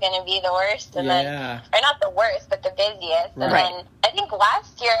Christmas was going to be the worst, and Yeah. or not the worst, but the busiest. And Right. then I think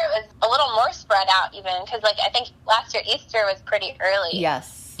last year it was a little more spread out, even because like I think last year Easter was pretty early.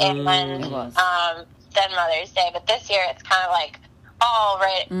 Yes. And then It was. then Mother's Day, but this year it's kind of like all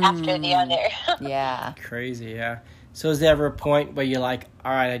right after the other. Yeah. Crazy, yeah. So is there ever a point where you're like,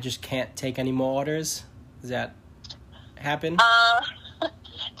 all right, I just can't take any more orders? Does that happen?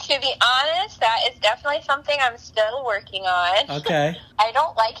 To be honest, that is definitely something I'm still working on. Okay. I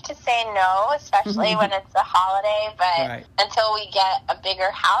don't like to say no, especially when it's a holiday, but Right. until we get a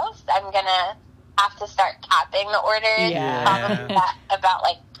bigger house, I'm going to have to start capping the orders. Yeah. Probably about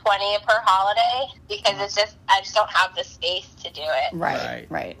like 20 per holiday, because I just don't have the space to do it. Right.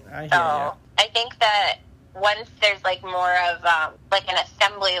 Right. I hear So you. I think that once there's like more of like an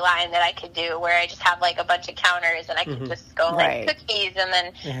assembly line that I could do, where I just have like a bunch of counters and I could just go Right. like cookies and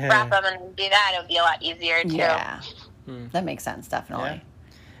then wrap them and do that, it would be a lot easier too. Yeah. That makes sense, definitely. Yeah.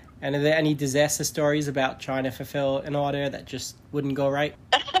 And are there any disaster stories about trying to fulfill an order that just wouldn't go right?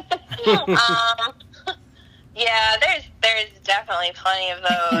 Yeah, there's definitely plenty of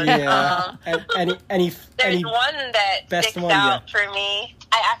those. Yeah. Any There's one that best sticks one, out for me.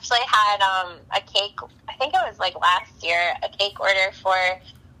 I actually had a cake. I think it was like last year, a cake order for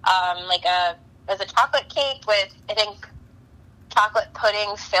it was a chocolate cake with, I think, chocolate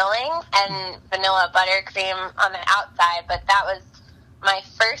pudding filling and vanilla buttercream on the outside. But that was my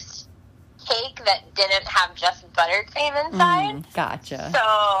first cake that didn't have just buttercream inside. Gotcha.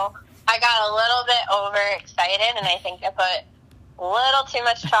 So I got a little bit overexcited, and I think I put a little too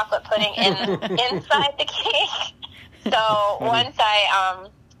much chocolate pudding inside the cake. So once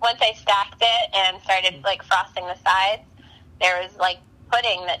I stacked it and started like frosting the sides, there was like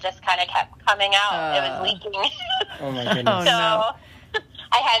pudding that just kind of kept coming out. It was leaking. Oh my goodness. So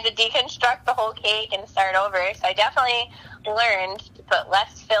I had to deconstruct the whole cake and start over. So I definitely learned to put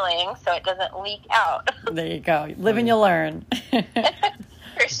less filling so it doesn't leak out. There you go. Live and you'll learn.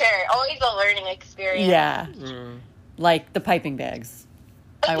 For sure. Always a learning experience. Yeah. Like the piping bags.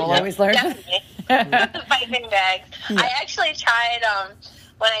 I will always learn. Definitely. The piping bags. I actually tried,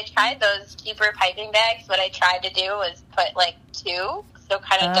 when I tried those cheaper piping bags, what I tried to do was put like two, so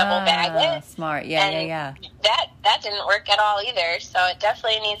kind of double bag it. Smart. Yeah, And yeah. That didn't work at all either, so it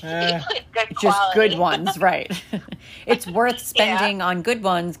definitely needs to be like good Just quality. good ones, right. It's worth spending on good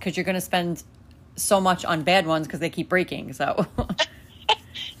ones because you're going to spend so much on bad ones because they keep breaking, so.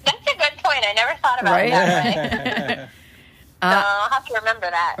 That's a good point. I never thought about Right? it that way. So I'll have to remember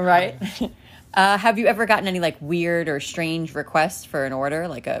that. Right. Have you ever gotten any like weird or strange requests for an order?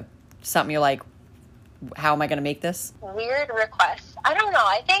 Like something you're like, how am I going to make this? Weird requests. I don't know.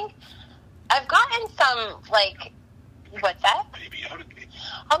 I think I've gotten some, like, what's that? Baby Yoda cake.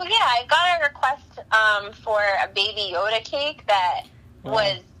 Oh, yeah. I got a request for a Baby Yoda cake that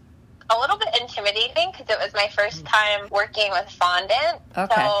was a little bit intimidating because it was my first time working with fondant.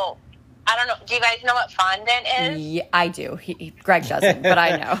 Okay. So I don't know. Do you guys know what fondant is? Yeah, I do. Greg doesn't, but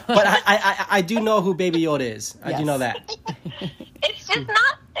I know. But I do know who Baby Yoda is. I do Yes. know that. It's just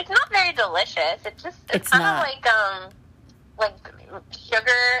not. It's not very delicious. It's kind not. of like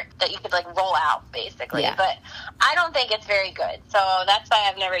sugar that you could like roll out, basically. Yeah. But I don't think it's very good. So that's why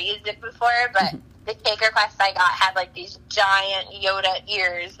I've never used it before. But the cake request I got had like these giant Yoda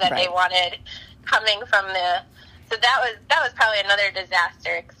ears that they Right. wanted coming from the. So that was probably another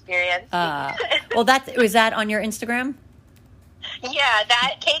disaster experience. Well, was that on your Instagram? Yeah,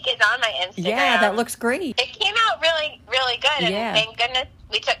 that cake is on my Instagram. Yeah, that looks great. It came out really, really good, and Yeah. thank goodness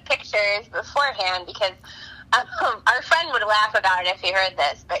we took pictures beforehand because our friend would laugh about it if he heard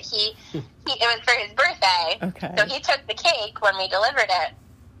this, but it was for his birthday. Okay. So he took the cake when we delivered it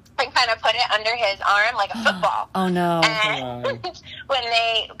and kind of put it under his arm like a football. Oh, no. And when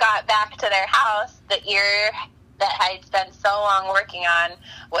they got back to their house, the ear that I'd spent so long working on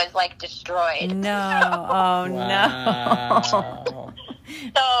was like destroyed. No. Oh, no. Wow.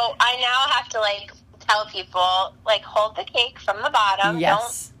 So I now have to like tell people like hold the cake from the bottom.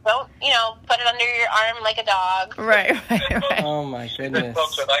 Yes. Don't put it under your arm like a dog. Right. Oh my goodness.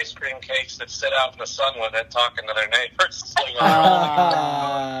 Folks with ice cream cakes that sit out in the sun with it talking to their neighbors. Like,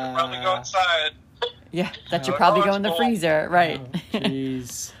 probably go inside. Yeah, that should probably go in the freezer. Right.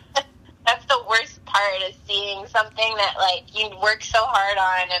 Jeez. That's the worst part is seeing something that like you work so hard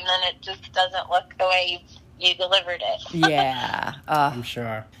on and then it just doesn't look the way you delivered it. Yeah. I'm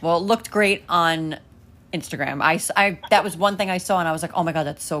sure. Well, it looked great on Instagram. I that was one thing I saw, and I was like, oh my God,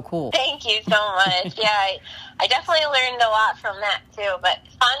 that's so cool. Thank you so much. Yeah, I definitely learned a lot from that too. But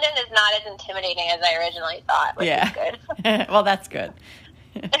fondant is not as intimidating as I originally thought, which is good. Well, that's good.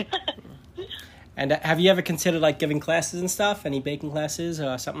 And have you ever considered like giving classes and stuff? Any baking classes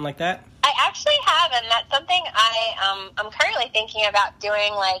or something like that? I actually have, and that's something I'm currently thinking about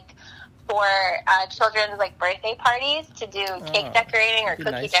doing, like for children's like birthday parties to do cake decorating or that'd be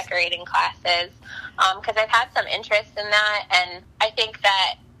cookie nice. decorating classes. Because I've had some interest in that, and I think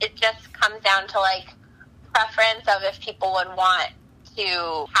that it just comes down to like preference of if people would want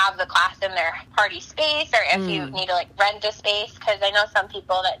to have the class in their party space or if you need to like rent a space, because I know some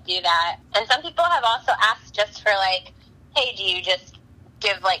people that do that, and some people have also asked just for like, hey, do you just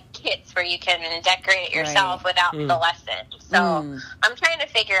give like kits where you can decorate it yourself without the lesson? So I'm trying to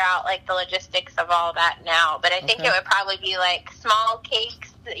figure out like the logistics of all that now, but I think it would probably be like small cakes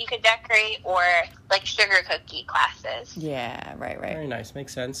that you could decorate or like sugar cookie classes. Yeah, right. Very nice.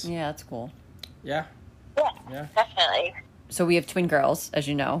 Makes sense. Yeah, that's cool. Yeah. Yeah, definitely. So we have twin girls, as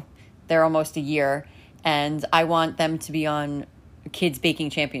you know. They're almost a year, and I want them to be on Kids Baking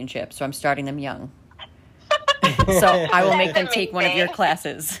Championships, so I'm starting them young. So I will make them take one of your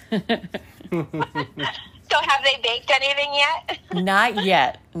classes. So have they baked anything yet? Not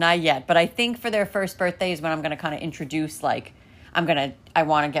yet. But I think for their first birthday is when I'm going to kind of introduce, like, I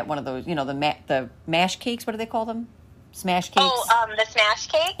want to get one of those, the mash cakes. What do they call them? Smash cakes. Oh, the smash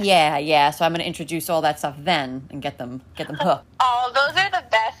cake? Yeah. So I'm going to introduce all that stuff then and get them hooked. Oh, those are the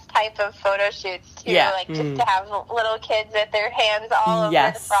best type of photo shoots too. Yeah. Like just to have little kids with their hands all over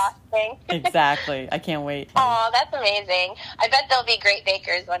the frosting. Exactly. I can't wait. Oh, that's amazing. I bet they'll be great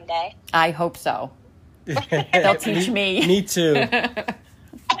bakers one day. I hope so. They'll teach me. Me too.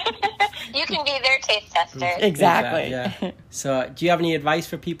 You can be their taste tester. Exactly. Yeah. So, do you have any advice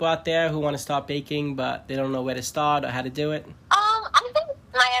for people out there who want to start baking but they don't know where to start or how to do it? I think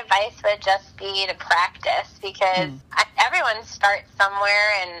my advice would just be to practice because everyone starts somewhere,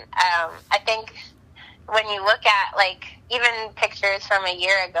 and I think when you look at like even pictures from a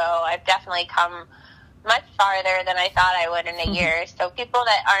year ago, I've definitely come much farther than I thought I would in a year. So people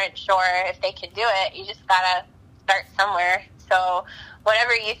that aren't sure if they can do it, you just gotta start somewhere. So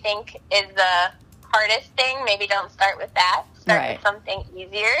whatever you think is the hardest thing, maybe don't start with that. Start with something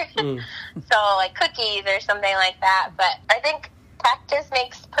easier. So like cookies or something like that. But I think practice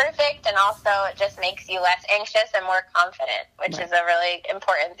makes perfect, and also it just makes you less anxious and more confident, which is a really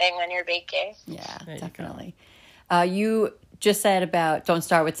important thing when you're baking. Yeah, definitely. You just said about don't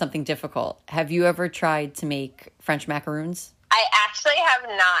start with something difficult. Have you ever tried to make French macaroons? I actually have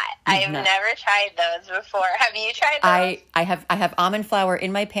not. I've never tried those before. Have you tried those? I have almond flour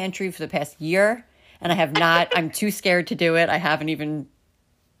in my pantry for the past year, and I have not. I'm too scared to do it. I haven't even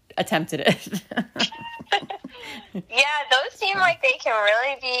attempted it. Yeah, those seem like they can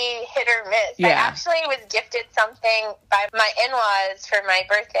really be hit or miss. Yeah. I actually was gifted something by my in-laws for my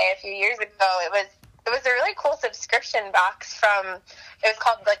birthday a few years ago. It was a really cool subscription box it was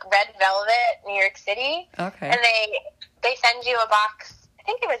called like Red Velvet, New York City. Okay. And they send you a box, I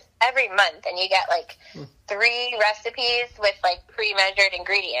think it was every month, and you get like 3 recipes with like pre-measured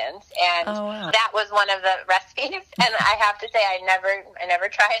ingredients, and that was one of the recipes. And I have to say, I never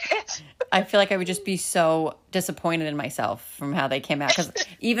tried it. I feel like I would just be so disappointed in myself from how they came out, because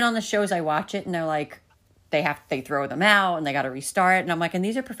even on the shows I watch it, and they're like, they throw them out and they got to restart, and I'm like, and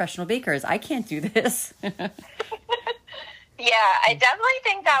these are professional bakers, I can't do this. Yeah, I definitely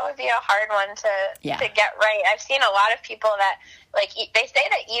think that would be a hard one to get right. I've seen a lot of people that, like, they say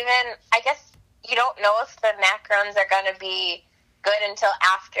that even, I guess, you don't know if the macarons are going to be good until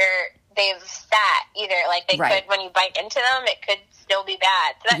after they've sat either. Like, they could, when you bite into them, it could still be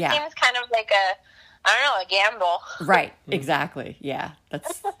bad. So that seems kind of like a gamble. Right, exactly. Yeah,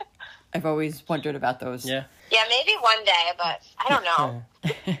 I've always wondered about those. Yeah. Yeah, maybe one day, but I don't know.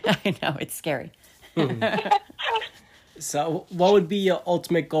 I know, it's scary. So what would be your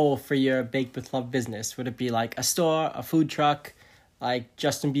ultimate goal for your Bake with Love business? Would it be like a store, a food truck, like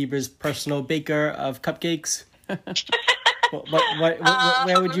Justin Bieber's personal baker of cupcakes? Where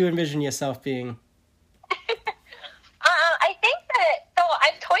would you envision yourself being? I think that, so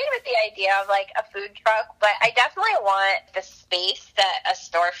I've toyed with the idea of like a food truck, but I definitely want the space that a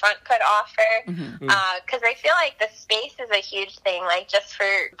storefront could offer. Because I feel like the space is a huge thing, like just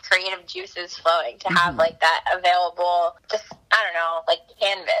for creative juices flowing, to have like that available, just, I don't know, like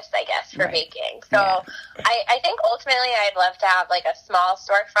canvas, I guess, for baking. So I think ultimately I'd love to have like a small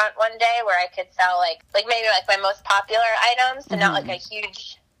storefront one day where I could sell like maybe like my most popular items, and not like a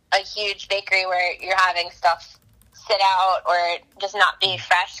huge bakery where you're having stuff sit out or just not be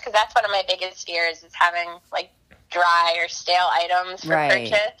fresh, because that's one of my biggest fears, is having like dry or stale items for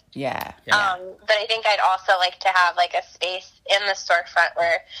purchase. But I think I'd also like to have like a space in the storefront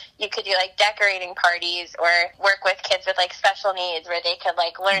where you could do like decorating parties, or work with kids with like special needs where they could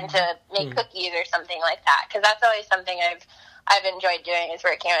like learn to make cookies or something like that, because that's always something I've enjoyed doing, is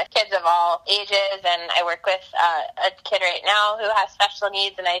working with kids of all ages. And I work with a kid right now who has special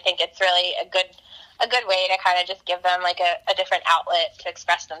needs, and I think it's really a good way to kind of just give them like a different outlet to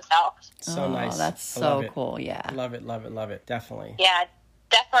express themselves. So nice. That's so cool. Yeah. Love it. Definitely. Yeah,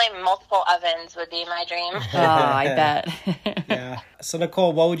 definitely multiple ovens would be my dream. Oh, I bet. Yeah. So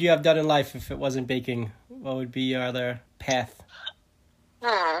Nicole, what would you have done in life if it wasn't baking? What would be your other path?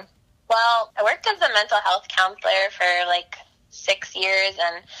 Well, I worked as a mental health counselor for like 6 years,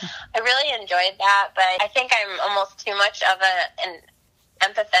 and I really enjoyed that, but I think I'm almost too much of an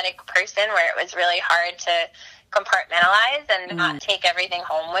empathetic person where it was really hard to compartmentalize and not take everything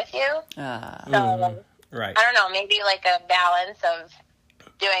home with you. I don't know, maybe like a balance of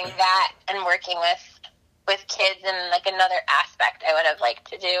doing that and working with kids in like another aspect I would have liked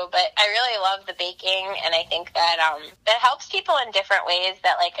to do. But I really love the baking, and I think that that helps people in different ways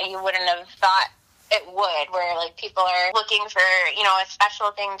that like you wouldn't have thought it would, where like people are looking for, you know, a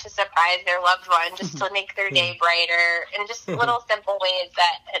special thing to surprise their loved one, just to make their day brighter, and just little simple ways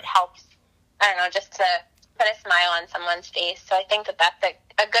that it helps, I don't know, just to put a smile on someone's face. So I think that that's a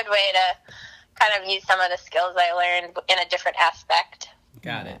good way to kind of use some of the skills I learned in a different aspect.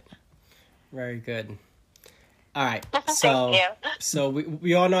 Got it. Very good. All right. Thank you. So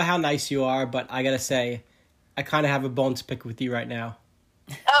we all know how nice you are, but I gotta say, I kind of have a bone to pick with you right now.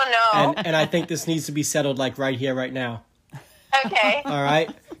 Oh, no. And I think this needs to be settled like right here, right now. Okay. All right.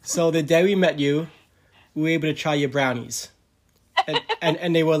 So the day we met you, we were able to try your brownies,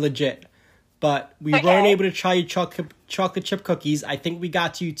 and they were legit. But we weren't able to try your chocolate chip cookies. I think we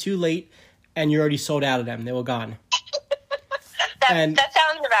got to you too late, and you already sold out of them. They were gone. That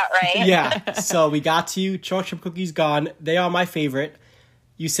sounds about right. Yeah. So we got to you. Chocolate chip cookies gone. They are my favorite.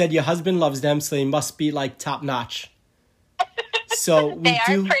 You said your husband loves them, so they must be like top notch. So they are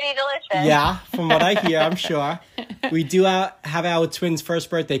pretty delicious. Yeah, from what I hear, I'm sure. We do have our twins' first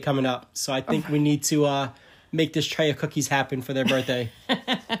birthday coming up, so I think we need to make this tray of cookies happen for their birthday.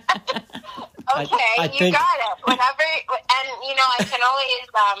 Okay, you got it. Whenever, and you know, I can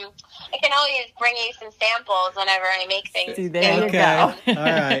always bring you some samples whenever I make things. There you go. All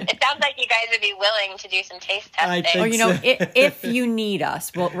right. It sounds like you guys would be willing to do some taste testing. Oh, you know, if you need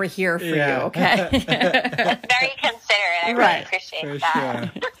us, we're here for you. Okay. That's very considerate. I really appreciate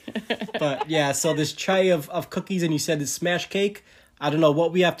that. Sure. But yeah, so this tray of cookies, and you said it's smash cake. I don't know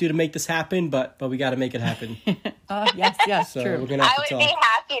what we have to do to make this happen, but we got to make it happen. Yes, so true. We're gonna have I to would be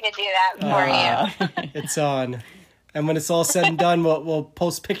happy to do that for you. It's on. And when it's all said and done, we'll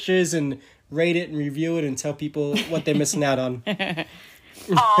post pictures and rate it and review it and tell people what they're missing out on.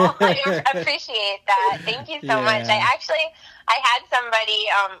 Oh, I appreciate that. Thank you so much. I had somebody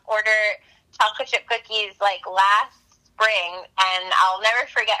order chocolate chip cookies like last spring, and I'll never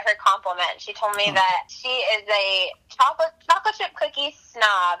forget her compliment. She told me that she is a chocolate chip cookie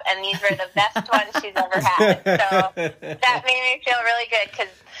snob, and these were the best ones she's ever had. So that made me feel really good,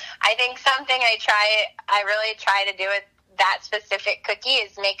 because I think something I really try to do with that specific cookie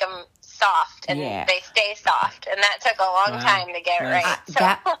is make them soft, and they stay soft, and that took a long time to get right. So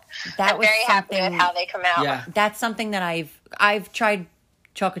that I'm was very happy with how they come out. Yeah. That's something that I've tried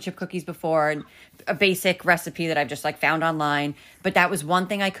chocolate chip cookies before, and a basic recipe that I've just like found online, but that was one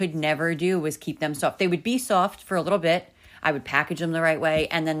thing I could never do, was keep them soft. They would be soft for a little bit. I would package them the right way,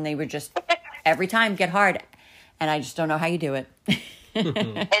 and then they would just every time get hard, and I just don't know how you do it.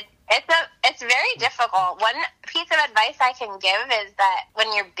 It's very difficult. One piece of advice I can give is that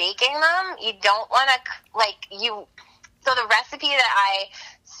when you're baking them, you don't want to so the recipe that I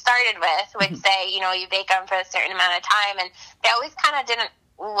started with would say, you bake them for a certain amount of time, and they always kind of didn't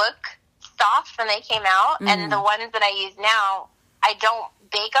look soft when they came out. And the ones that I use now, I don't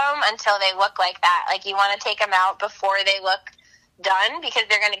bake them until they look like that. Like, you want to take them out before they look done, because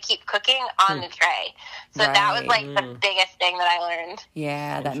they're going to keep cooking on the tray. So that was like the biggest thing that I learned.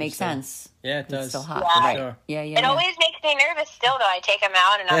 Yeah, that makes sense. Yeah, it does. It's still hot. Yeah. Right. Sure. Yeah. It always makes me nervous still, though. I take them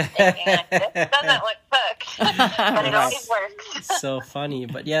out and I'm thinking, like, this doesn't look cooked. But it always works. So funny.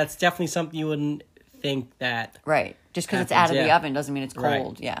 But yeah, it's definitely something you wouldn't think that. Right. Just because it's out of the oven doesn't mean it's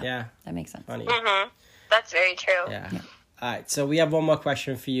cold. Right. Yeah. Yeah. That makes sense. Funny. Mm-hmm. That's very true. Yeah. All right. So we have one more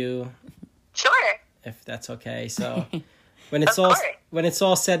question for you, Sure. if that's okay. So when it's all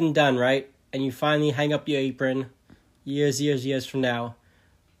said and done, right, and you finally hang up your apron, years from now,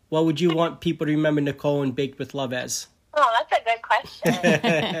 what would you want people to remember Nicole and Baked with Love as? Oh, that's a good question.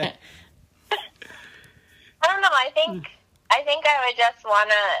 I don't know. I think I would just want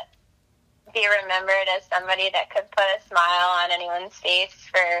to be remembered as somebody that could put a smile on anyone's face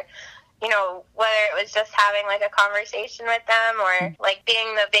for, whether it was just having like a conversation with them, or like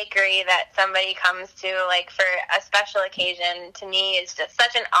being the bakery that somebody comes to like for a special occasion. To me, is just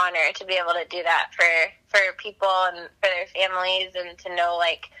such an honor to be able to do that for people and for their families, and to know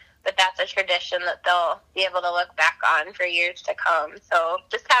like that's a tradition that they'll be able to look back on for years to come. So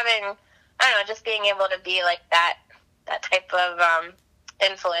just having, just being able to be like that type of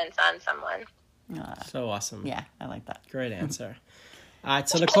influence on someone. So awesome. Yeah, I like that. Great answer. All right,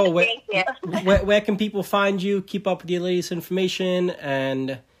 so Nicole, where can people find you, keep up with your latest information,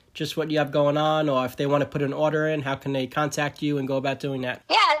 and just what you have going on, or if they want to put an order in, how can they contact you and go about doing that?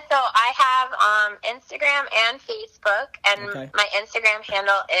 Yeah, so I have Instagram and Facebook, and my Instagram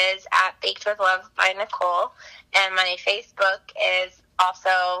handle is @BakedWithLove by Nicole, and my Facebook is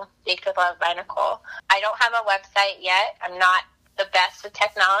also Baked with Love by Nicole. I don't have a website yet. I'm not the best with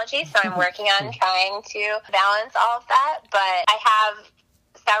technology, so I'm working on trying to balance all of that, but I have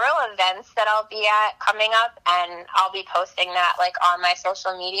several events that I'll be at coming up, and I'll be posting that like on my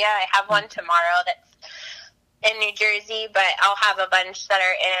social media. I have one tomorrow that's in New Jersey, but I'll have a bunch that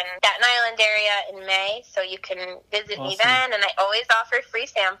are in Staten Island area in May, so you can visit me then, and I always offer free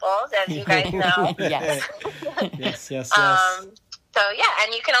samples, as you guys know. Yes. Yes. So yeah,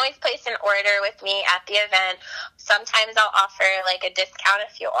 and you can always place an order with me at the event. Sometimes I'll offer like a discount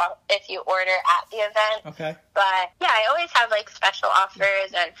if you order at the event. Okay. But yeah, I always have like special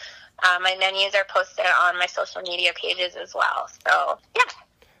offers, and my menus are posted on my social media pages as well. So yeah.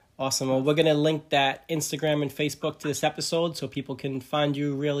 Awesome. Well, we're gonna link that Instagram and Facebook to this episode so people can find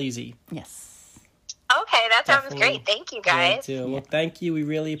you real easy. Yes. Okay, that sounds great. Thank you, guys. Well, thank you. We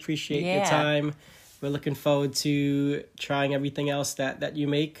really appreciate your time. We're looking forward to trying everything else that you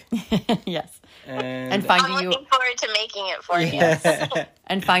make. Yes. And finding I'm looking forward to making it for you.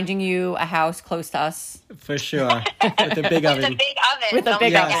 And finding you a house close to us. For sure. With a big oven. With a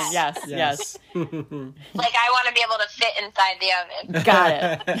big oven. Yes. Like, I want to be able to fit inside the oven. Got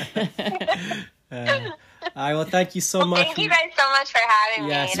it. All right, well, thank you so much. Thank you guys so much for having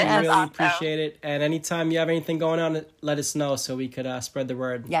me. Yes, we really appreciate it. And anytime you have anything going on, let us know so we could spread the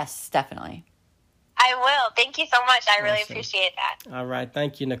word. Yes, definitely. I will. Thank you so much. I really appreciate that. All right.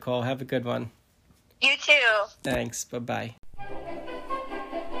 Thank you, Nicole. Have a good one. You too. Thanks. Bye-bye.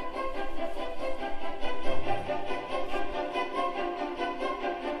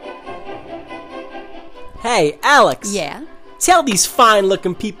 Hey, Alex. Yeah? Tell these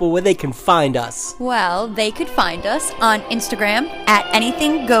fine-looking people where they can find us. Well, they could find us on Instagram at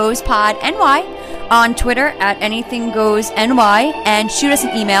AnythingGoesPodNY, on Twitter at AnythingGoesNY, and shoot us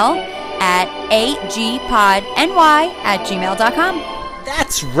an email at agpodny@gmail.com.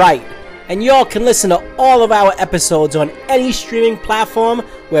 That's right. And y'all can listen to all of our episodes on any streaming platform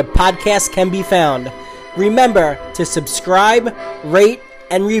where podcasts can be found. Remember to subscribe, rate,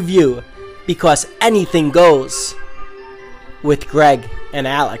 and review, because anything goes. with Greg and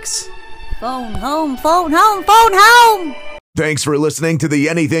Alex. Phone home, phone home, phone home. Thanks for listening to the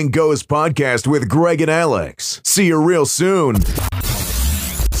Anything Goes podcast with Greg and Alex. See you real soon,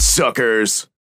 suckers.